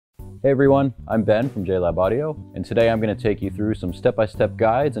Hey everyone, I'm Ben from JLab Audio, and today I'm going to take you through some step-by-step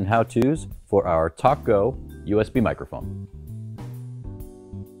guides and how-tos for our TALK GO USB microphone.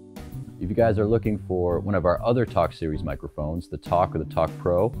 If you guys are looking for one of our other TALK series microphones, the TALK or the TALK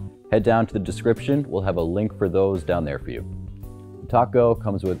Pro, head down to the description. We'll have a link for those down there for you. The TALK GO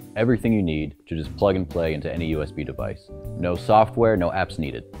comes with everything you need to just plug and play into any USB device. No software, no apps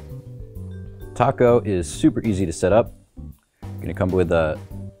needed. TALK GO is super easy to set up. It's going to come with a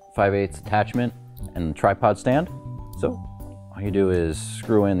 5/8 attachment and tripod stand. So all you do is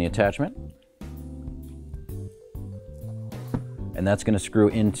screw in the attachment, and that's going to screw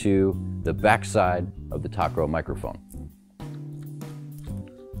into the back side of the TALK GO microphone.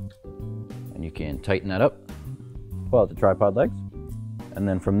 And you can tighten that up, pull out the tripod legs, and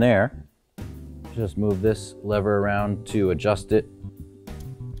then from there just move this lever around to adjust it.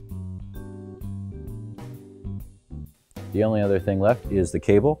 The only other thing left is the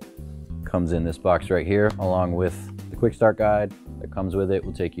cable. Comes in this box right here, along with the quick start guide that comes with it.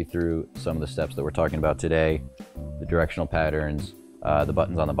 We'll take you through some of the steps that we're talking about today, the directional patterns, the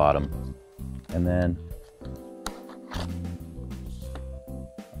buttons on the bottom, and then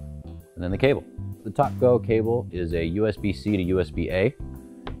the cable. The TALK GO cable is a USB-C to USB-A.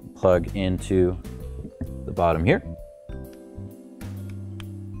 Plug into the bottom here.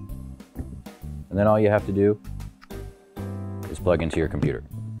 And then all you have to do is plug into your computer.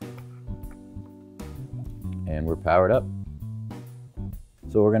 And we're powered up.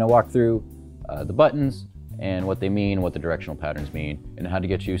 So we're going to walk through the buttons and what they mean, what the directional patterns mean, and how to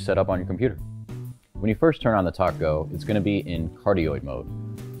get you set up on your computer. When you first turn on the TALK GO, it's going to be in cardioid mode.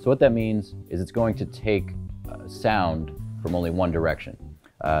 So what that means is it's going to take sound from only one direction.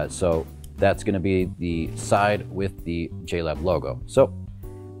 So that's going to be the side with the JLab logo. So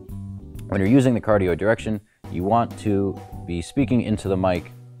when you're using the cardioid direction, you want to be speaking into the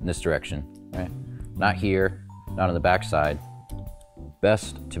mic in this direction, right? Not here, not on the back side.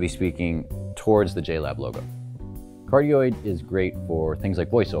 Best to be speaking towards the JLab logo. Cardioid is great for things like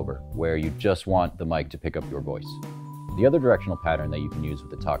voiceover, where you just want the mic to pick up your voice. The other directional pattern that you can use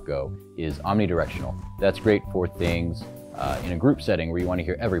with the TALK GO is omnidirectional. That's great for things in a group setting where you want to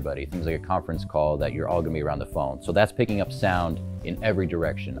hear everybody, things like a conference call that you're all going to be around the phone. So that's picking up sound in every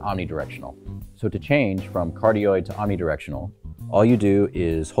direction, omnidirectional. So to change from cardioid to omnidirectional, all you do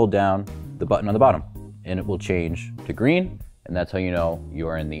is hold down the button on the bottom and it will change to green, and that's how you know you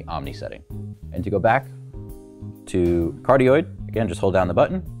are in the omni setting. And to go back to cardioid, again, just hold down the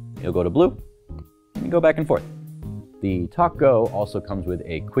button, it'll go to blue, and you go back and forth. The TALK GO also comes with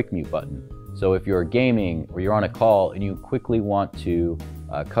a quick mute button. So if you're gaming or you're on a call and you quickly want to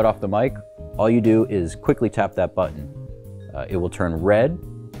cut off the mic, all you do is quickly tap that button. It will turn red,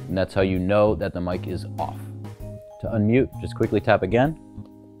 and that's how you know that the mic is off. To unmute, just quickly tap again,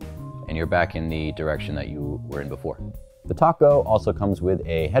 and you're back in the direction that you were in before. The TALK GO also comes with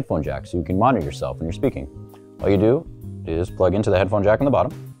a headphone jack, so you can monitor yourself when you're speaking. All you do is plug into the headphone jack on the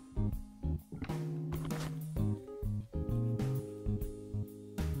bottom,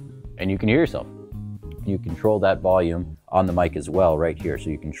 and you can hear yourself. You control that volume on the mic as well right here, so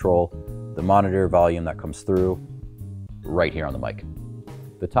you control the monitor volume that comes through right here on the mic.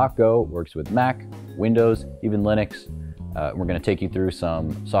 The TALK GO works with Mac, Windows, even Linux. We're going to take you through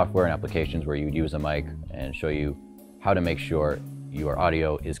some software and applications where you would use a mic and show you how to make sure your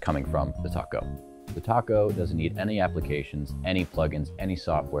audio is coming from the TALK GO. The TALK GO doesn't need any applications, any plugins, any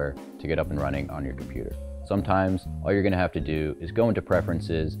software to get up and running on your computer. Sometimes all you're going to have to do is go into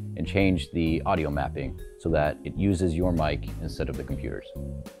preferences and change the audio mapping so that it uses your mic instead of the computer's.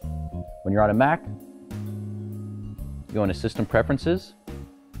 When you're on a Mac, go into System Preferences,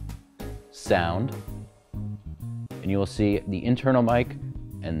 Sound, and you will see the internal mic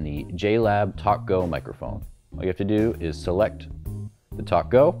and the JLab TALK GO microphone. All you have to do is select the TALK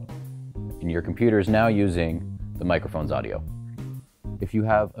GO, and your computer is now using the microphone's audio. If you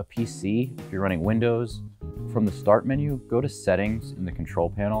have a PC, if you're running Windows, from the Start menu, go to Settings in the Control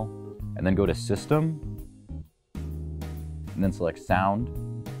panel, and then go to System, and then select Sound,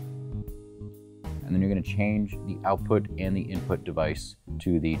 and then you're going to change the output and the input device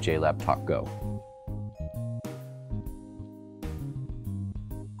to the JLab TALK GO.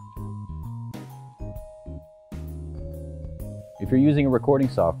 If you're using a recording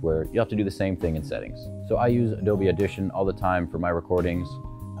software, you have to do the same thing in settings. So I use Adobe Audition all the time for my recordings.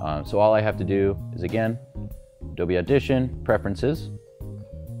 So all I have to do is, again, Adobe Audition, Preferences,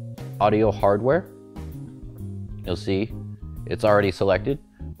 Audio Hardware. You'll see it's already selected,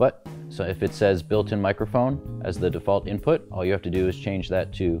 but so if it says built-in microphone as the default input, all you have to do is change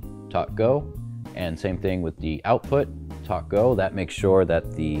that to TALK GO, and same thing with the output, TALK GO. That makes sure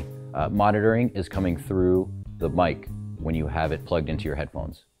that the monitoring is coming through the mic when you have it plugged into your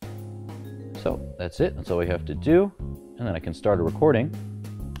headphones. So that's it, that's all we have to do. And then I can start a recording.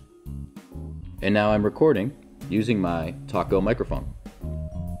 And now I'm recording using my TALK GO microphone.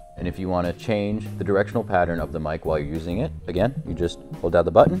 And if you want to change the directional pattern of the mic while you're using it, again, you just hold down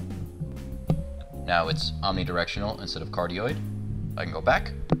the button. Now it's omnidirectional instead of cardioid. I can go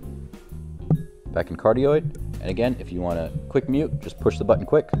back in cardioid. And again, if you want to quick mute, just push the button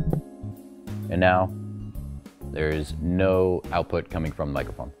quick. And now there is no output coming from the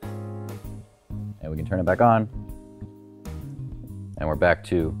microphone. And we can turn it back on. And we're back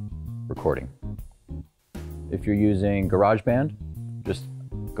to recording. If you're using GarageBand, just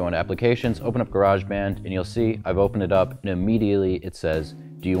go into Applications, open up GarageBand, and you'll see I've opened it up, and immediately it says,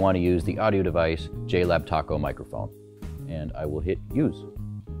 do you want to use the audio device JLab TALK GO microphone? And I will hit Use.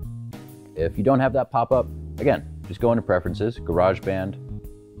 If you don't have that pop up, again, just go into Preferences,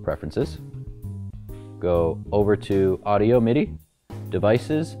 GarageBand, Preferences, go over to Audio MIDI,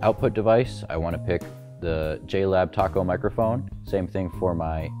 Devices, Output Device. I want to pick the JLab TALK GO microphone. Same thing for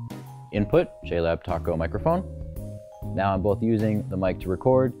my input, JLab TALK GO microphone. Now I'm both using the mic to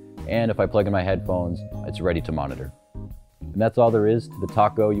record, and if I plug in my headphones, it's ready to monitor. And that's all there is to the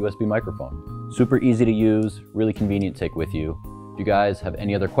TALK GO USB microphone. Super easy to use, really convenient to take with you. If you guys have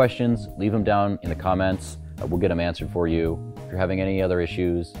any other questions, leave them down in the comments. We'll get them answered for you. If you're having any other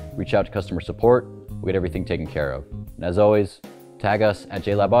issues, reach out to customer support. We'll get everything taken care of. And as always, tag us at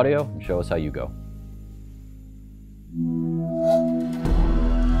JLab Audio and show us how you go.